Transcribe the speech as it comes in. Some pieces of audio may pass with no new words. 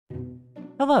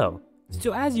Hello!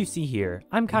 So as you see here,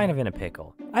 I'm kind of in a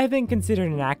pickle. I've been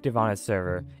considered inactive on a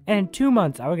server, and in 2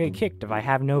 months I will get kicked if I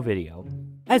have no video.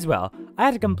 As well, I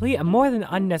had to complete a more than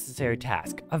unnecessary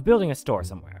task of building a store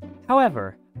somewhere.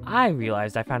 However, I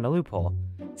realized I found a loophole.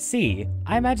 See,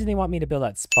 I imagine they want me to build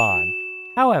at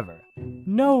spawn. However,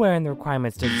 nowhere in the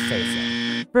requirements does it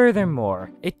say so.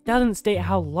 Furthermore, it doesn't state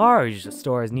how large the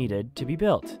store is needed to be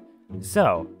built.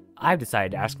 So, I've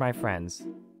decided to ask my friends.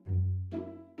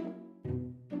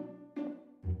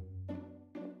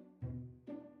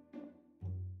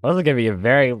 This is gonna be a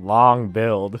very long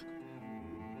build.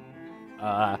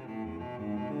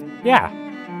 Yeah.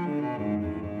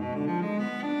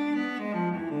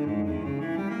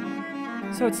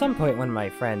 So at some point one of my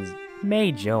friends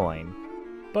may join,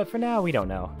 but for now we don't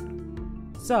know.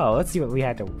 So let's see what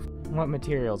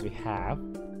materials we have.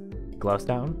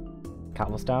 Glowstone,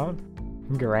 cobblestone,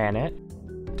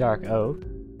 granite, dark oak,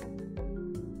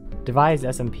 Devise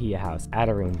SMP house, add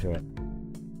a room to it.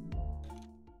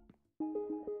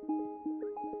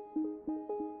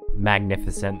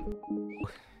 Magnificent.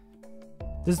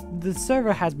 The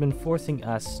server has been forcing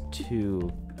us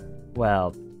to,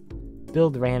 well,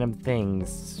 build random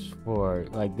things for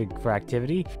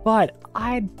activity, but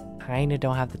I kinda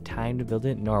don't have the time to build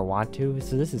it nor want to,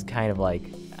 so this is kind of like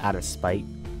out of spite.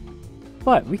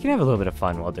 But we can have a little bit of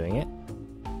fun while doing it.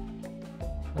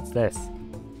 What's this?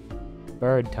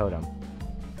 Bird totem.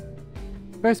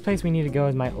 First place we need to go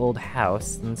is my old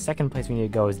house, and the second place we need to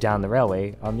go is down the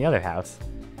railway on the other house.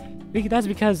 That's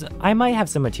because I might have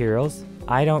some materials.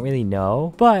 I don't really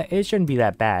know, but it shouldn't be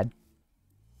that bad.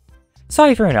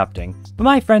 Sorry for interrupting, but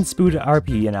my friend Spoota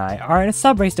RP and I are in a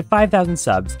sub race to 5,000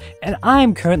 subs, and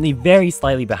I'm currently very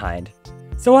slightly behind.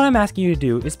 So what I'm asking you to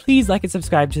do is please like and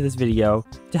subscribe to this video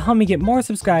to help me get more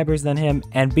subscribers than him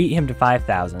and beat him to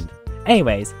 5,000.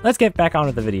 Anyways, let's get back on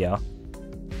with the video.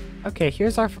 Okay,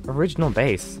 here's our original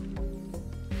base.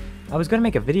 I was gonna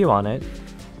make a video on it.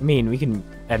 I mean, we can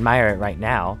admire it right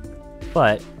now,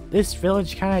 but this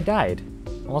village kinda died.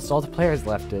 Almost all the players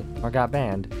left it, or got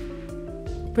banned.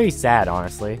 Pretty sad,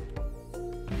 honestly.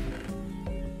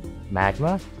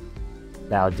 Magma?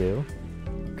 That'll do.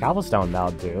 Cobblestone,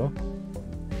 that'll do.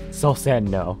 Soul sand,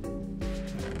 no.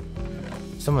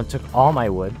 Someone took all my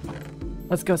wood.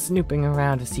 Let's go snooping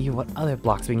around to see what other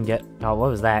blocks we can get. Oh, what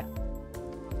was that?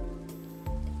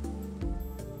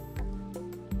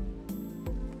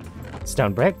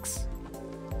 Stone bricks.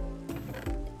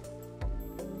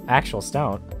 Actual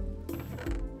stone.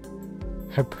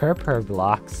 Purple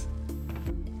blocks.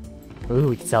 Ooh,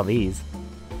 we can sell these.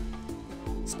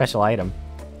 Special item.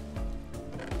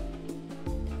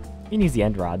 You can use the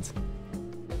end rods.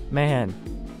 Man.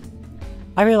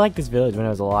 I really liked this village when it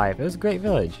was alive. It was a great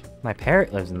village. My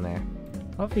parrot lives in there.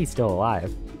 Hopefully he's still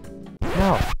alive.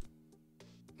 No!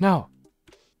 No!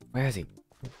 Where is he?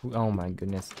 Oh my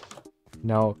goodness.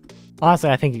 No.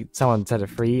 Honestly, I think someone set it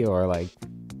free or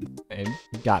it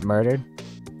got murdered.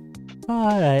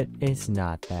 But it's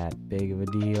not that big of a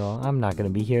deal. I'm not gonna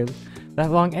be here that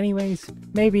long anyways.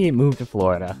 Maybe it moved to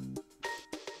Florida.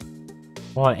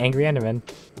 Come on, angry Enderman.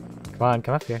 Come on,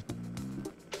 come up here.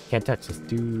 Can't touch this.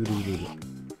 Doo-doo-doo.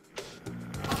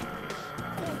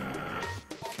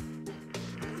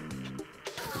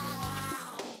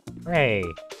 Hooray!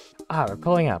 Ah, we're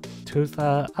pulling up to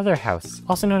the other house,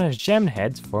 also known as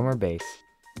Gemhead's former base.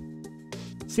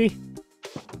 See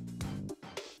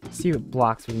what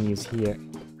blocks we can use here.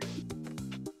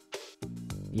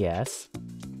 Yes.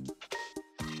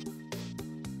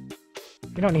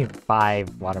 We don't need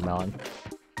 5 watermelon.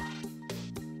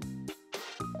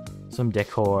 Some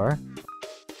decor.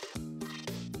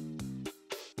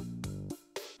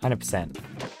 100%.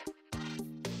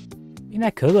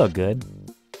 That could look good.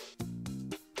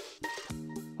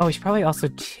 Oh, we should probably also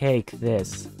take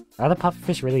this. Are the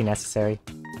pufferfish really necessary?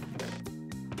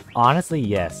 Honestly,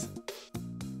 yes.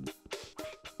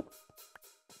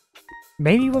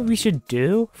 Maybe what we should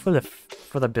do for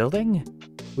the building?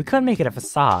 We could make it a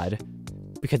facade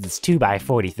because it's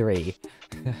 2x43.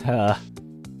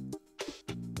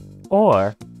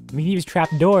 Or we can use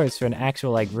trapdoors for an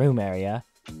actual room area.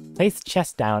 Place the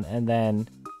chest down and then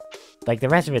the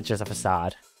rest of it's just a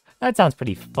facade. That sounds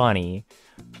pretty funny.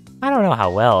 I don't know how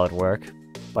well it'd work,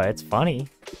 but it's funny.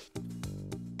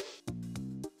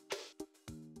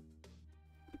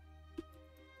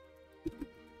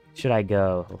 Should I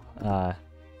go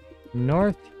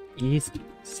north, east,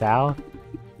 south,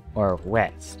 or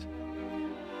west?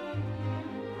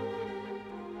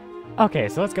 Okay,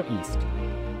 so let's go east.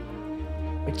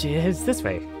 Which is this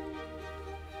way.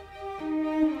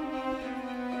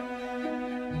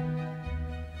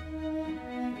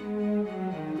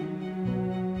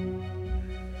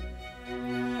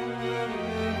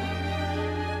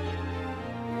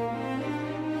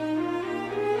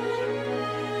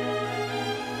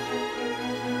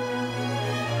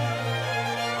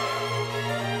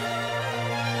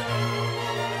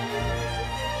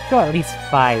 go at least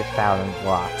 5,000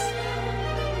 blocks.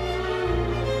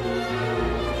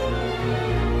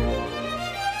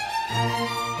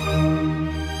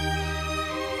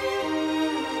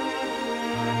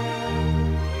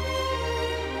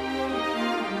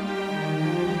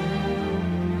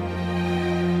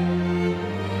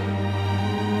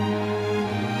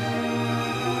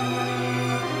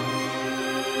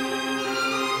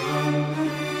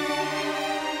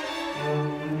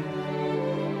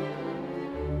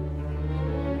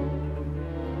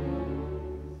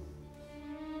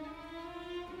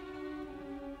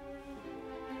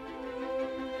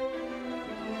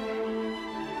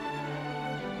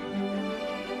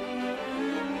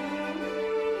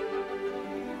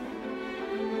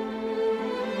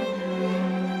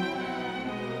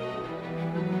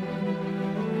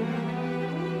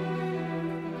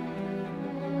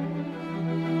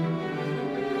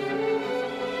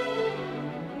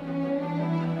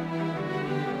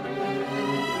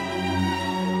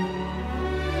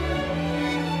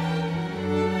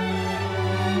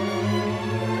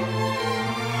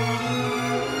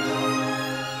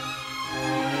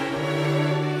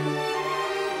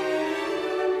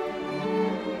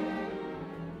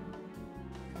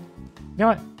 You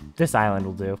know what? This island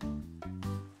will do.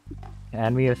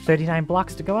 And we have 39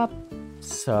 blocks to go up.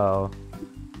 So,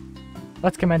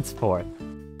 let's commence forth.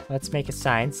 Let's make a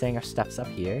sign saying our stuff's up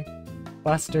here.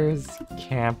 Buster's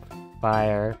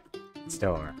Campfire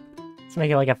Store. Let's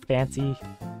make it like a fancy...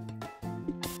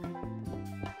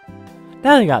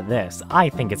 Now that we got this, I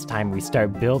think it's time we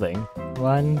start building.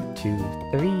 1, 2,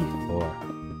 3, 4.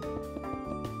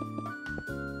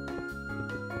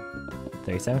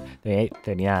 37, 38,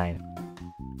 39.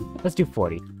 Let's do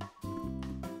 40.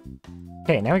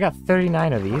 Okay, now we got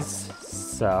 39 of these,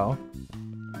 so...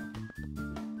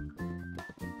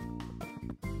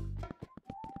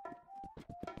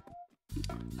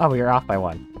 Oh, we were off by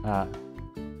 1.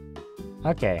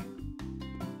 Okay.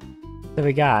 So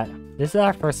we got... This is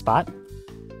our first spot.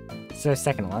 This is our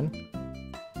second one.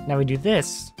 Now we do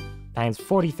this times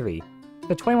 43.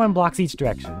 So 21 blocks each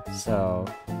direction, so...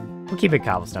 We'll keep it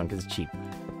cobblestone because it's cheap.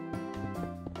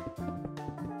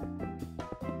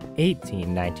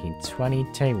 18, 19, 20,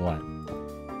 21.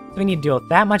 So we need to do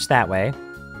that much that way.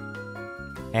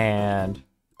 And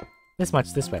this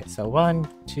much this way. So 1,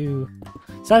 2...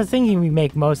 So I was thinking we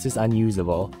make most of this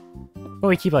unusable. But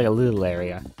we keep like a little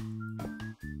area.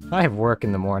 I have work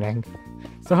in the morning.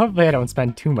 So hopefully I don't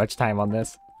spend too much time on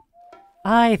this.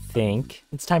 I think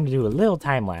it's time to do a little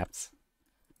time lapse.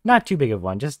 Not too big of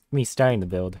one, just me starting the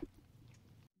build.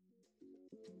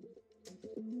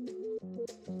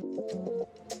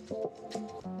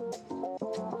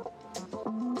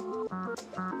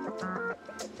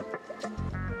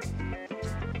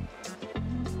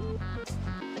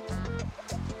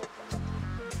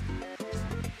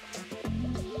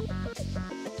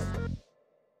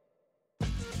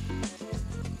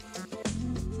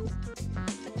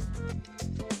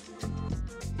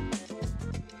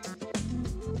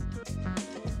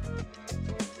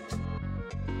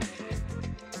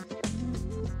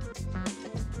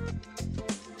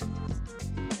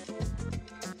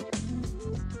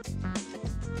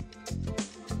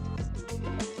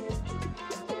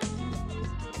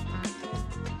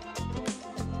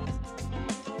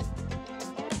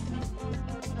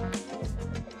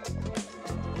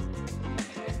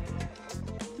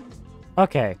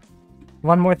 Okay,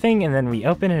 one more thing and then we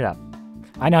open it up.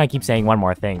 I know I keep saying one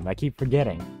more thing, but I keep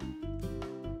forgetting.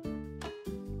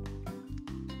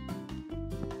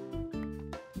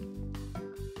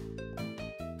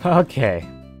 Okay.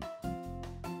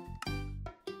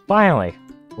 Finally,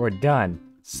 we're done.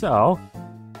 So,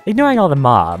 ignoring all the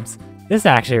mobs, this is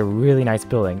actually a really nice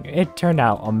building. It turned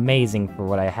out amazing for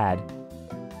what I had.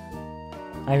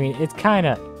 I mean, it's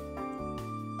kinda...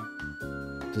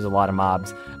 There's a lot of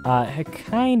mobs. It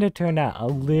kinda turned out a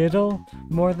little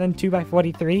more than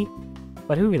 2x43,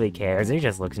 but who really cares? It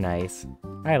just looks nice.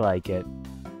 I like it.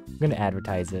 I'm gonna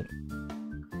advertise it.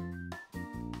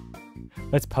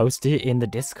 Let's post it in the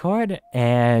Discord,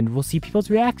 and we'll see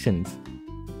people's reactions.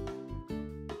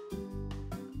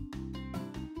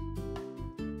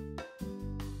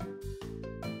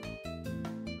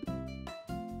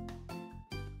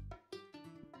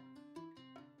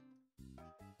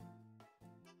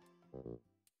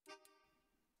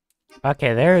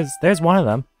 Okay, there's one of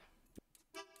them.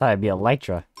 Thought it'd be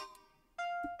Elytra.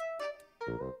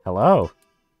 Hello.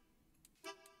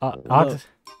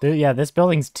 Yeah, this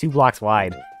building's 2 blocks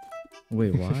wide.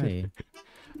 Wait, why?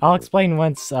 I'll explain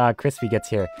once Crispy gets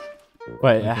here.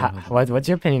 But what's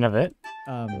your opinion of it?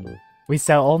 Um, We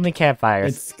sell only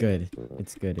campfires. it's good.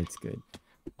 It's good. It's good.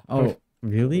 Oh,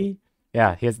 Really?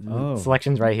 Yeah, he has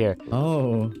selections right here.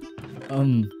 Oh.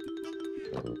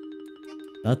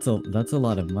 That's a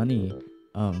lot of money.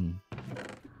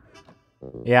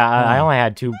 Yeah, I only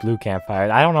had 2 blue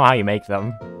campfires. I don't know how you make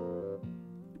them.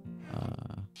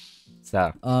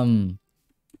 So.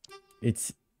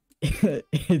 It's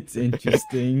it's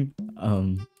interesting.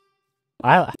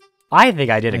 I think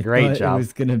I did a great job. It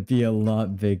was gonna be a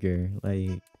lot bigger.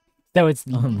 Like. No,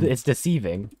 it's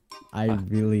deceiving. I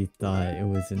really thought it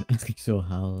was an actual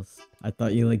house. I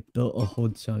thought you like built a whole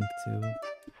chunk too.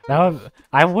 No,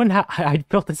 I wouldn't have. I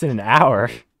built this in an hour.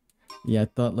 Yeah, I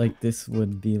thought like this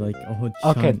would be like a whole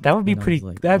chunk. Okay, that would be pretty.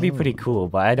 Like, that'd be pretty cool,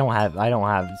 but I don't have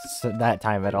that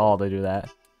time at all to do that.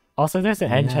 Also, there's an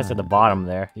end chest at the bottom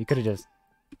there. You could have just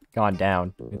gone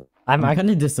down. I'm kind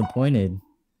of disappointed.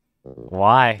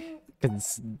 Why?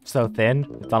 Because it's so thin.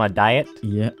 It's on a diet.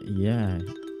 Yeah.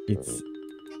 It's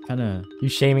kind of. You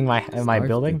shaming my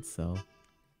building? Itself.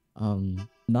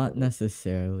 Not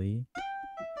necessarily.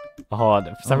 Oh,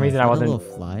 for some reason I wasn't. A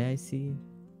little fly I see.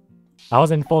 I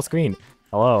was in full screen.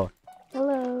 Hello.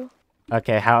 Hello.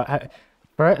 Okay,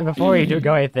 before you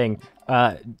go anything,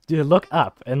 look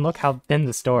up and look how thin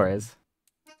the store is.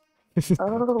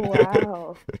 Oh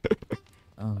wow.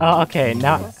 Oh, okay,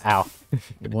 now, ow.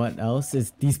 What else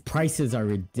is, these prices are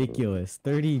ridiculous.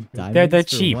 30 diamonds They're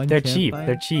cheap, they're cheap.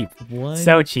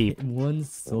 So cheap. One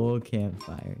soul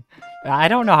campfire. I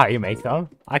don't know how you make them.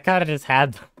 I kinda just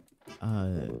had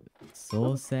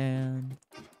soul sand,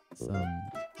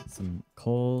 some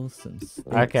coal, some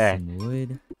sticks, some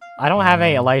wood. I don't have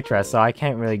any elytra, so I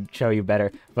can't really show you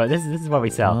better, but this is what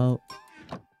we sell.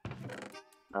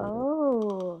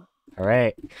 Oh.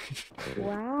 Alright.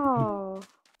 Wow.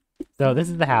 So this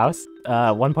is the house.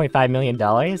 $1.5 million.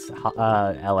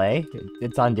 LA.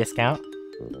 It's on discount.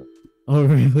 Oh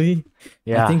really?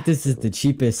 Yeah. I think this is the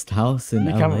cheapest house in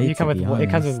LA. It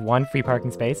comes with 1 free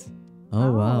parking space.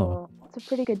 Oh wow. It's a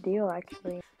pretty good deal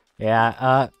actually.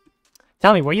 Yeah,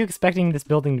 tell me, were you expecting this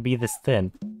building to be this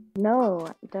thin? No,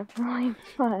 definitely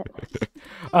not.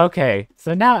 Okay,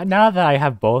 so now that I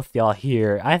have both y'all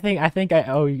here, I think I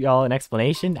owe y'all an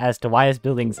explanation as to why this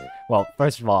building's, well,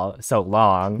 first of all, so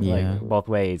long, like both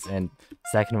ways, and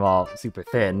second of all, super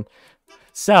thin.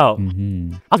 So, I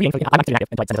was reading, I'm actually inactive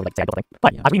until I sent it over, like, say I built the thing,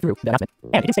 but I was reading through the announcement,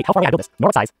 and it didn't say how far away I built this, nor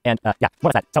what size, and yeah,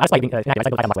 what is that? So I was like, inactive, I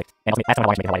built 5 blocks away, and also, I don't know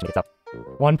why I should make it, so.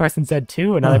 One person said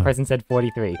 2, another person said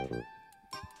 43.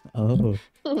 Oh.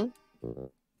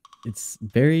 It's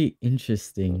very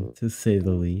interesting, to say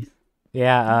the least.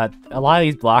 Yeah, a lot of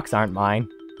these blocks aren't mine,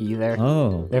 either.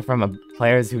 Oh. They're from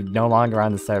players who no longer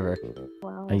on the server.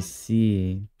 Wow. I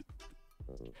see.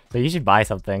 So you should buy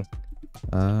something.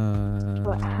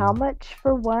 How much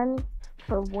for one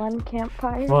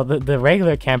campfire? Well, the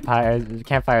regular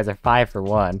campfires are 5 for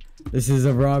 1. This is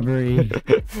a robbery.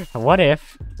 What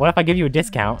if I give you a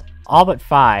discount, all but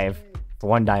 5 for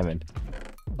 1 diamond?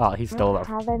 Oh, he stole them. I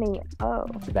don't have any. Oh.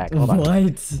 Back. Hold on.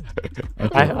 What?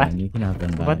 Okay, you can have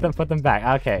them back. Put them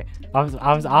back. Okay. I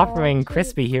was offering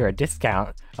Crispy here a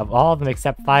discount of all of them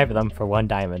except 5 of them for 1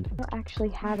 diamond. I don't actually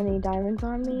have any diamonds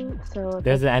on me, so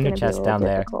there's an ender chest down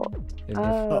there.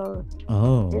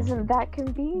 Oh. Isn't that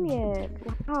convenient?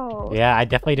 Wow. Yeah, I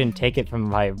definitely didn't take it from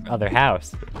my other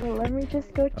house. Well, let me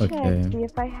just go check, see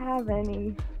if I have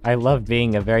any. I love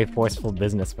being a very forceful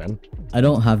businessman. I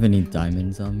don't have any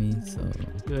diamonds on me, so.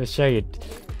 I'll show you.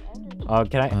 Oh,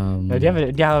 can I? Do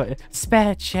you have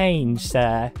spare change,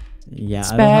 sir? Yeah,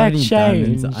 spare I don't have any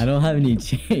change. diamonds. I don't have any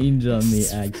change on me,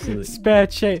 actually. Spare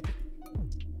change.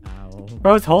 Ow.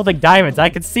 Bro's holding diamonds. I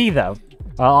can see them.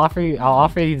 I'll offer you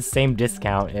the same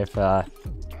discount if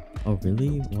Oh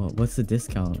really? What's the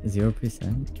discount?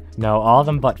 0%? No, all of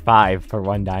them but 5 for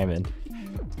 1 diamond.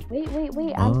 Wait,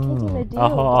 I'm taking the deal.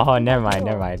 Oh, never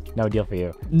mind. No deal for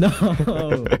you. No.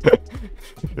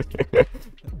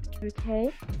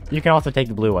 Okay. You can also take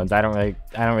the blue ones. I don't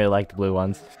really like the blue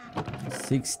ones.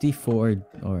 64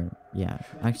 or yeah,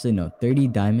 actually no, 30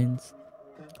 diamonds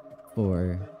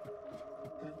for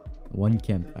 1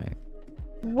 campfire.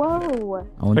 Whoa.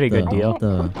 Pretty good deal. I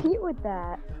can't compete with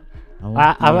that.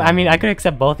 I mean, I could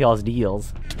accept both y'all's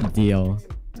deals. Deal.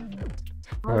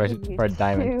 For a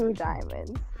diamond. 2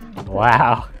 diamonds.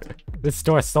 Wow. This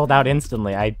store sold out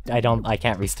instantly. I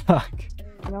can't restock.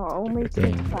 No, only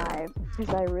 5,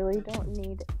 because I really don't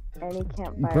need any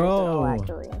campfires at all,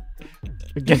 actually.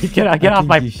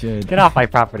 Get off my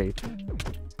property.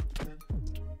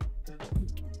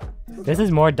 This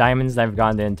is more diamonds than I've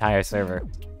gotten the entire server.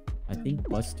 I think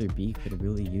BusterB could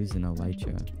really use an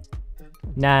elytra.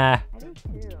 Nah. I do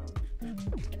too.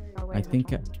 Oh, wait,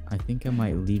 I think I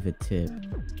might leave a tip.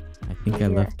 I think I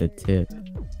left a tip.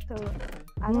 So,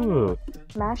 I I don't know. Ooh.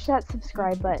 Smash that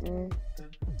subscribe button.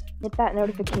 Hit that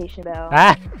notification bell.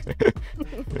 Ah!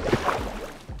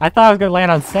 I thought I was gonna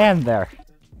land on sand there.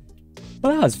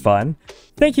 Well, that was fun.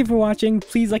 Thank you for watching.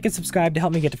 Please like and subscribe to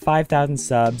help me get to 5,000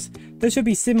 subs. There should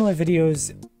be similar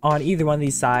videos on either one of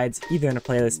these sides, either in a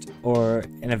playlist or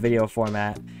in a video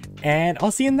format. And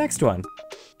I'll see you in the next one.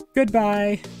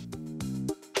 Goodbye!